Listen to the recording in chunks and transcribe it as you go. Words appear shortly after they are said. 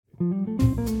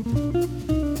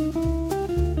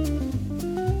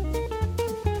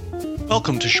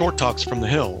Welcome to Short Talks from the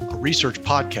Hill, a research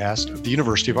podcast of the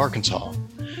University of Arkansas.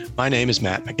 My name is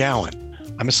Matt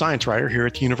McGowan. I'm a science writer here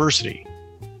at the university.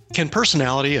 Can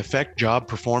personality affect job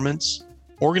performance?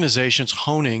 Organizations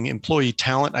honing employee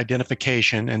talent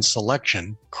identification and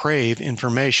selection crave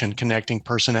information connecting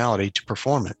personality to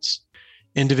performance.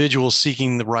 Individuals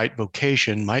seeking the right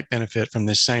vocation might benefit from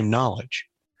this same knowledge.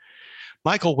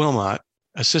 Michael Wilmot,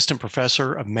 assistant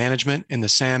professor of management in the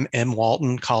Sam M.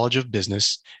 Walton College of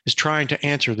Business, is trying to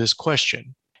answer this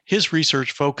question. His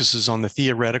research focuses on the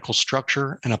theoretical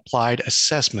structure and applied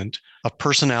assessment of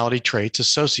personality traits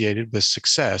associated with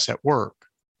success at work.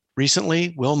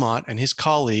 Recently, Wilmot and his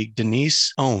colleague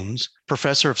Denise Owens,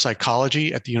 professor of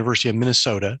psychology at the University of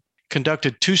Minnesota,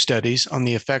 conducted 2 studies on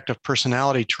the effect of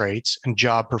personality traits and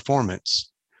job performance.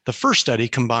 The first study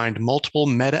combined multiple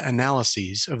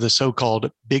meta-analyses of the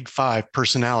so-called Big 5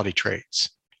 personality traits: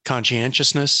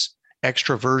 conscientiousness,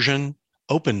 extroversion,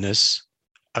 openness,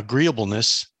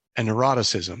 agreeableness, and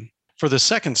neuroticism. For the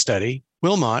second study,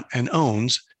 Wilmot and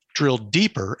Owens drilled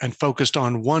deeper and focused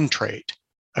on one trait,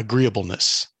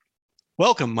 agreeableness.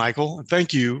 Welcome, Michael, and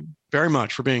thank you very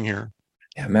much for being here.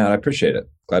 Yeah, Matt, I appreciate it.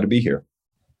 Glad to be here.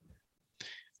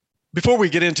 Before we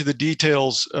get into the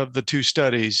details of the 2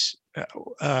 studies,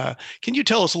 can you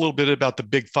tell us a little bit about the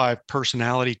Big 5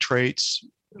 personality traits?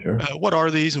 Sure. What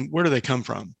are these and where do they come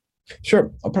from?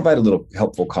 Sure. I'll provide a little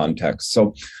helpful context.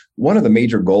 So one of the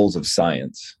major goals of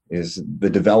science is the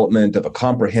development of a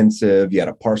comprehensive yet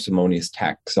a parsimonious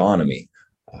taxonomy.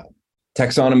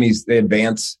 Taxonomies, they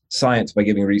advance science by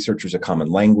giving researchers a common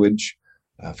language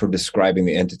for describing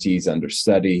the entities under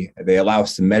study. They allow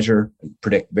us to measure and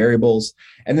predict variables,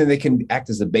 and then they can act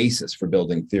as a basis for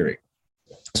building theory.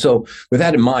 So with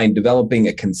that in mind, developing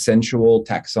a consensual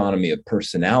taxonomy of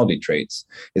personality traits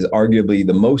is arguably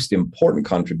the most important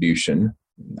contribution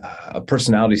of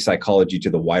personality psychology to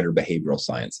the wider behavioral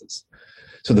sciences.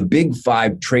 So the Big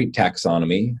 5 trait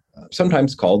taxonomy,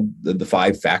 sometimes called the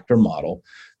 5-factor model,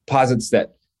 posits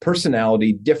that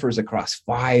personality differs across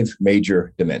 5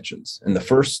 major dimensions. And the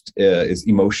first is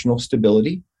emotional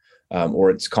stability, or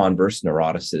its converse,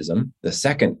 neuroticism. The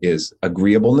second is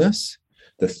agreeableness.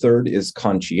 The third is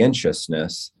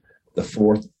conscientiousness. The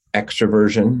fourth,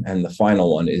 extroversion. And the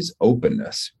final one is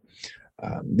openness.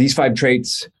 These 5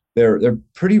 traits, they're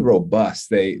pretty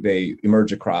robust. They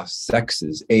emerge across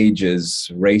sexes, ages,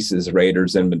 races,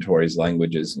 raters, inventories,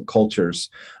 languages, and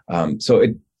cultures. So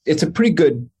it's a pretty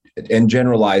good and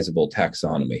generalizable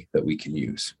taxonomy that we can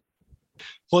use.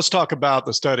 Let's talk about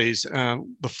the studies.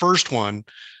 The first one,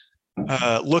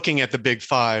 looking at the Big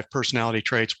 5 personality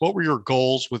traits, what were your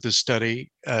goals with this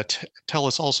study? Tell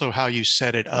us also how you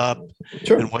set it up.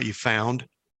 Sure. And what you found.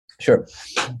 Sure.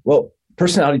 Well,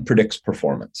 personality predicts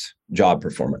performance, job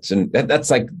performance, and that's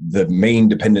like the main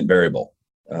dependent variable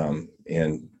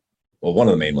one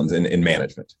of the main ones in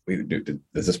management.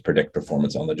 Does this predict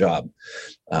performance on the job?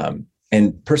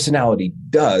 And personality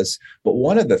does, but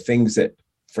one of the things that,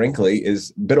 frankly,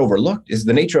 is a bit overlooked is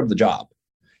the nature of the job.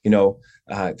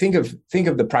 Think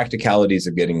of the practicalities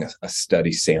of getting a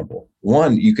study sample.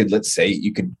 One, let's say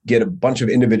you could get a bunch of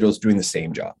individuals doing the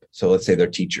same job. So let's say they're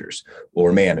teachers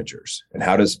or managers. And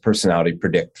how does personality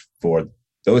predict for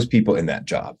those people in that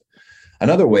job?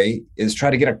 Another way is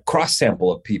try to get a cross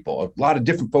sample of people, a lot of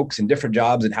different folks in different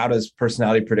jobs, and how does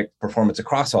personality predict performance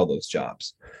across all those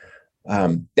jobs?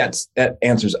 That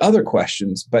answers other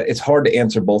questions, but it's hard to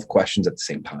answer both questions at the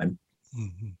same time.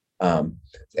 Mm-hmm.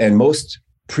 And most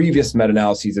previous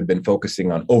meta-analyses have been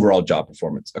focusing on overall job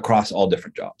performance across all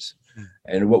different jobs. Mm-hmm.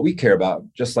 And what we care about,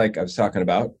 just like I was talking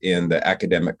about in the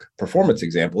academic performance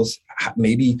examples,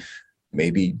 maybe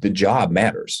the job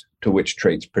matters to which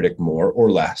traits predict more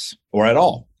or less or at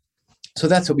all. So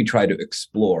that's what we try to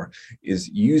explore, is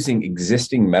using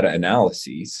existing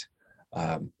meta-analyses.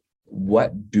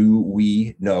 What do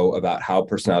we know about how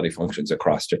personality functions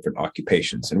across different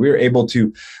occupations? And we were able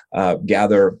to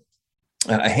gather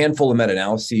a handful of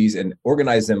meta-analyses and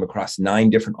organize them across 9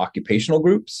 different occupational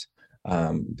groups,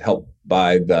 helped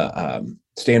by the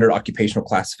standard occupational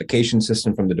classification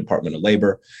system from the Department of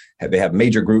Labor. They have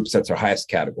major groups. That's our highest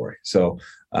category. So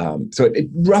it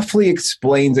roughly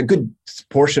explains a good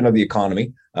portion of the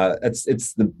economy.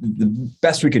 It's the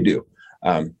best we could do.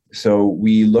 So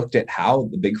we looked at how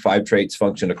the Big 5 traits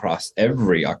function across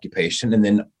every occupation and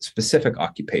then specific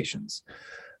occupations.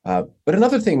 But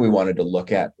another thing we wanted to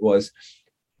look at was,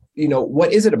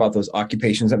 what is it about those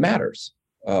occupations that matters?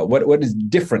 what is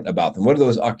different about them? What do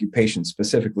those occupations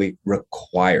specifically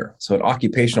require? So an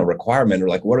occupational requirement, or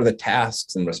like, what are the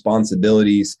tasks and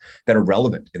responsibilities that are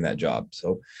relevant in that job?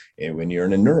 So when you're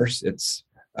a nurse, it's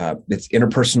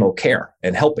interpersonal care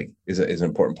and helping is an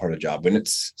important part of the job. When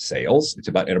it's sales, it's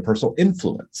about interpersonal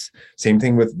influence. Same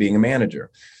thing with being a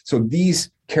manager. So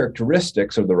these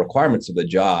characteristics or the requirements of the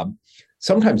job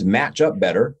sometimes match up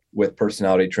better with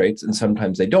personality traits, and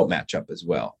sometimes they don't match up as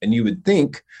well. And you would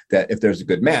think that if there's a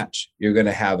good match, you're going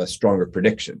to have a stronger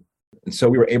prediction. And so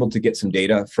we were able to get some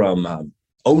data from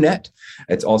ONET.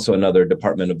 It's also another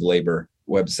Department of Labor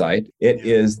website. It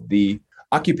is the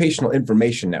Occupational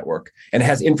Information Network, and it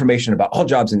has information about all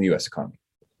jobs in the U.S. economy.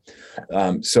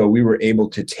 So we were able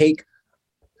to take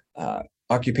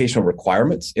occupational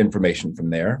requirements information from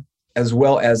there, as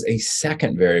well as a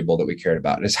second variable that we cared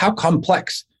about is how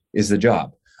complex is the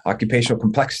job. Occupational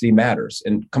complexity matters,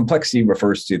 and complexity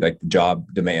refers to like the job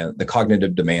demand, the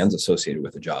cognitive demands associated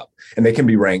with the job, and they can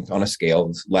be ranked on a scale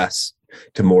of less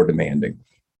to more demanding.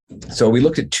 So we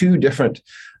looked at different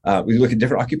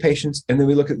occupations, and then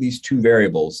we look at these two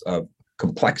variables of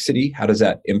complexity, how does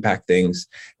that impact things,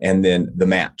 and then the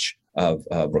match of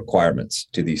requirements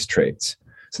to these traits.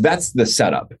 So that's the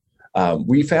setup.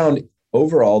 We found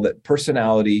overall that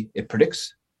personality, it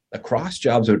predicts across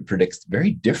jobs, but it predicts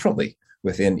very differently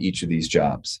within each of these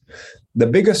jobs. The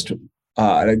biggest,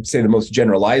 I'd say the most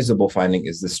generalizable finding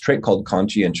is this trait called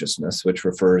conscientiousness, which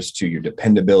refers to your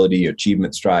dependability,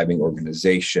 achievement striving,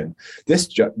 organization. This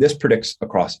predicts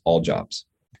across all jobs.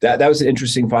 That was an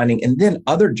interesting finding. And then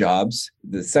other jobs,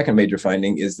 the second major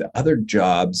finding is that other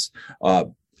jobs are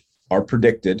better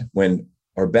predicted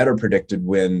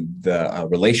when the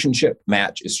relationship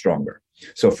match is stronger.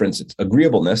 So for instance,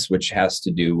 agreeableness, which has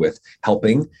to do with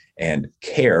helping and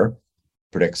care,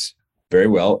 predicts very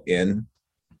well in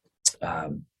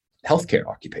healthcare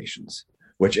occupations,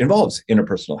 which involves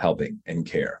interpersonal helping and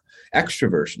care.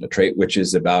 Extroversion, a trait which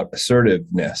is about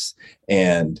assertiveness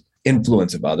and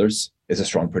influence of others, is a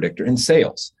strong predictor in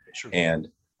sales and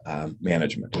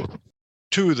management.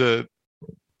 Two of the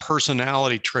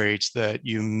personality traits that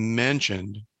you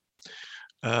mentioned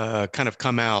kind of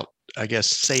come out, I guess,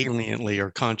 saliently,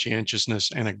 are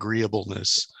conscientiousness and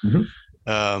agreeableness.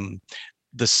 Mm-hmm.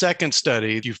 The second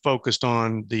study, you focused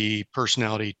on the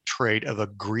personality trait of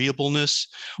agreeableness.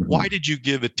 Mm-hmm. Why did you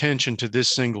give attention to this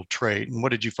single trait, and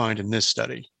what did you find in this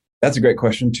study? That's a great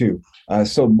question too.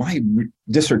 So my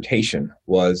dissertation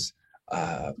was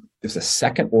it's a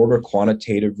second order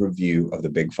quantitative review of the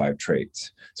big five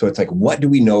traits. So it's like, what do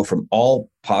we know from all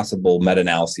possible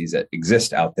meta-analyses that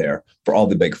exist out there for all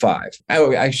the big five?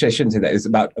 I shouldn't say that. It's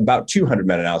about 200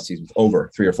 meta-analyses with over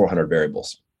 300 or 400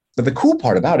 variables. But the cool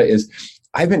part about it is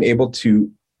I've been able to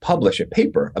publish a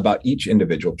paper about each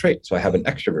individual trait. So I have an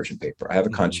extroversion paper, I have a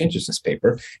conscientiousness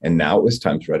paper, and now it was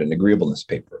time to write an agreeableness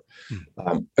paper.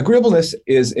 Agreeableness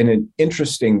is an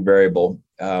interesting variable.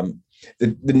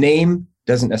 The name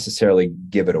doesn't necessarily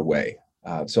give it away.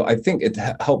 So I think it's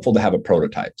helpful to have a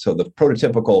prototype. So the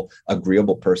prototypical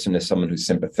agreeable person is someone who's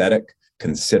sympathetic,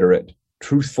 considerate,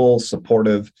 truthful,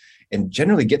 supportive, and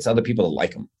generally gets other people to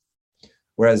like them.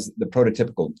 Whereas the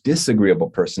prototypical disagreeable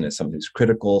person is someone who's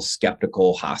critical,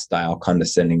 skeptical, hostile,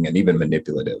 condescending, and even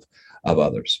manipulative of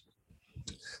others.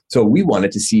 So we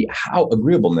wanted to see how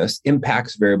agreeableness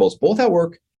impacts variables both at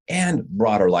work and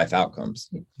broader life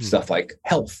outcomes, stuff like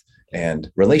health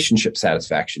and relationship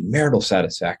satisfaction, marital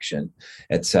satisfaction,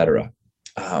 etc.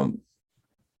 I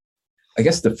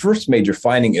guess the first major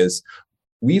finding is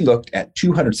we looked at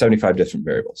 275 different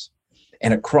variables,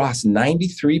 and across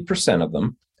 93% of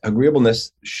them,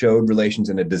 agreeableness showed relations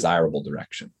in a desirable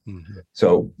direction. Mm-hmm.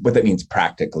 So what that means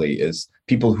practically is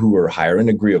people who were higher in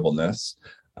agreeableness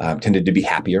tended to be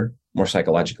happier, more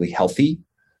psychologically healthy.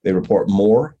 They report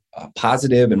more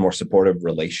positive and more supportive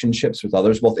relationships with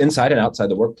others, both inside and outside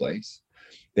the workplace.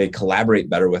 They collaborate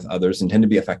better with others and tend to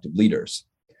be effective leaders.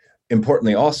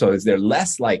 Importantly also is they're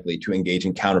less likely to engage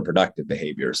in counterproductive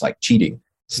behaviors like cheating,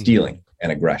 stealing,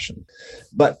 and aggression.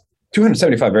 But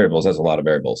 275 variables, that's a lot of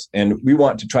variables. And we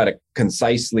want to try to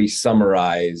concisely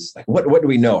summarize, like, what do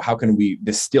we know? How can we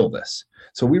distill this?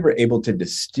 So we were able to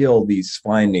distill these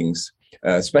findings,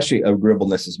 especially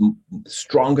agreeableness's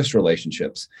strongest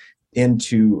relationships,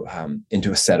 into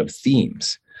a set of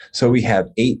themes. So we have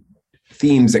 8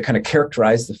 themes that kind of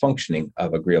characterize the functioning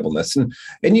of agreeableness.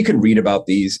 And you can read about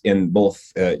these in both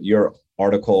your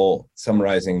article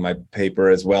summarizing my paper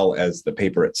as well as the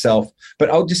paper itself. But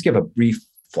I'll just give a brief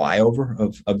flyover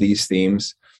of these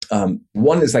themes.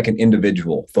 One is like an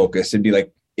individual focus. It'd be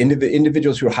like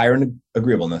individuals who are higher in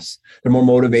agreeableness. They're more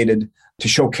motivated to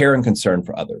show care and concern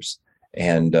for others.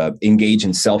 and engage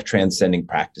in self-transcending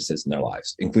practices in their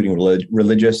lives, including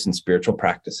religious and spiritual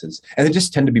practices. And they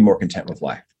just tend to be more content with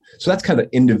life. So that's kind of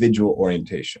individual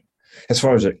orientation. As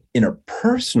far as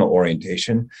interpersonal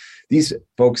orientation, these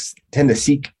folks tend to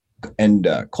seek and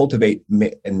cultivate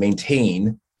and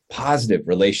maintain positive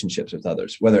relationships with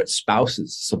others, whether it's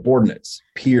spouses, subordinates,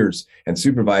 peers, and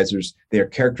supervisors. They are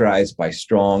characterized by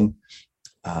strong,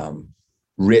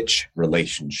 rich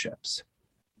relationships.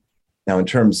 Now, in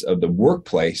terms of the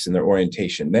workplace and their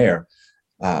orientation there,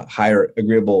 higher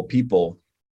agreeable people,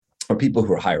 or people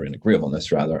who are higher in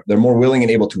agreeableness rather, they're more willing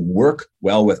and able to work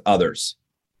well with others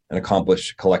and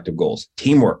accomplish collective goals.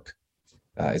 Teamwork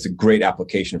is a great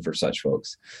application for such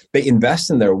folks. They invest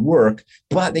in their work,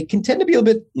 but they can tend to be a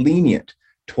bit lenient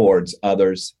towards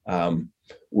others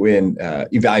when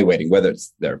evaluating whether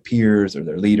it's their peers or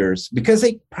their leaders, because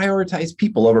they prioritize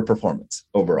people over performance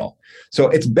overall. So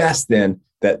it's best then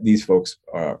that these folks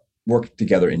work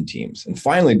together in teams. And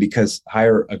finally, because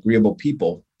higher agreeable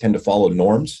people tend to follow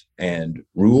norms and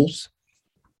rules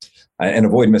and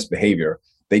avoid misbehavior,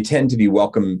 they tend to be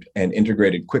welcomed and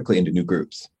integrated quickly into new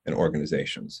groups and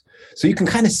organizations. So you can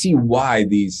kind of see why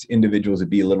these individuals would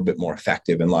be a little bit more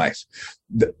effective in life.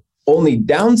 The only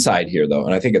downside here, though,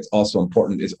 and I think it's also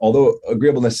important, is although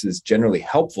agreeableness is generally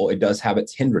helpful, it does have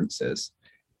its hindrances.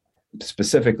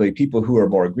 Specifically, people who are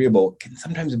more agreeable can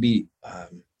sometimes be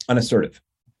unassertive,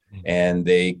 and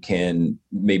they can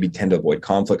maybe tend to avoid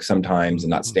conflict sometimes and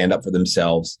not stand up for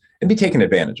themselves and be taken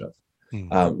advantage of.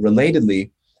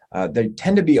 Relatedly, they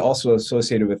tend to be also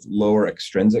associated with lower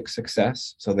extrinsic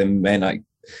success. So they may not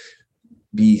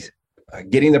be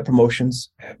getting the promotions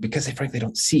because they frankly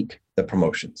don't seek the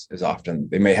promotions as often.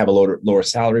 They may have a lower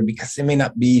salary because they may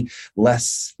not be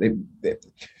less,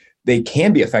 they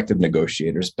can be effective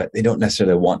negotiators, but they don't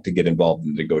necessarily want to get involved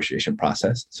in the negotiation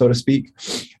process, so to speak.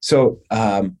 So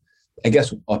I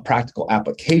guess a practical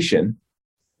application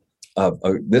of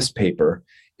this paper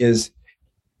is,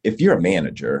 if you're a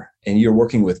manager and you're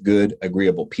working with good,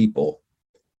 agreeable people,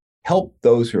 help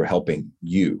those who are helping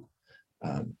you.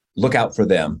 Look out for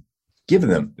them. Give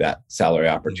them that salary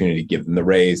opportunity, give them the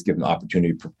raise, give them the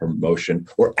opportunity for promotion,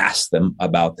 or ask them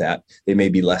about that. They may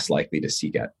be less likely to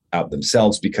seek out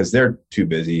themselves because they're too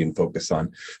busy and focused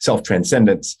on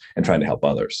self-transcendence and trying to help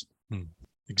others.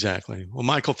 Exactly. Well,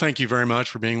 Michael, thank you very much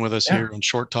for being with us here on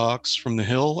Short Talks from the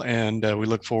Hill. And we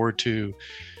look forward to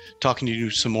talking to you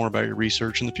some more about your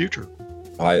research in the future.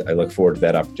 I look forward to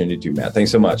that opportunity too, Matt.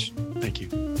 Thanks so much. Thank you.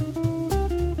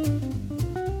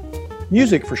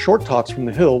 Music for Short Talks from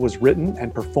the Hill was written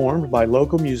and performed by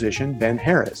local musician Ben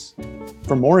Harris.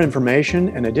 For more information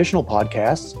and additional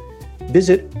podcasts,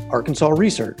 visit Arkansas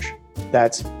Research.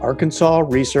 That's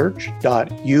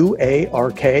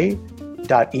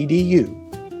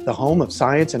arkansasresearch.uark.edu, the home of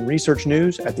science and research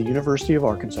news at the University of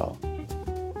Arkansas.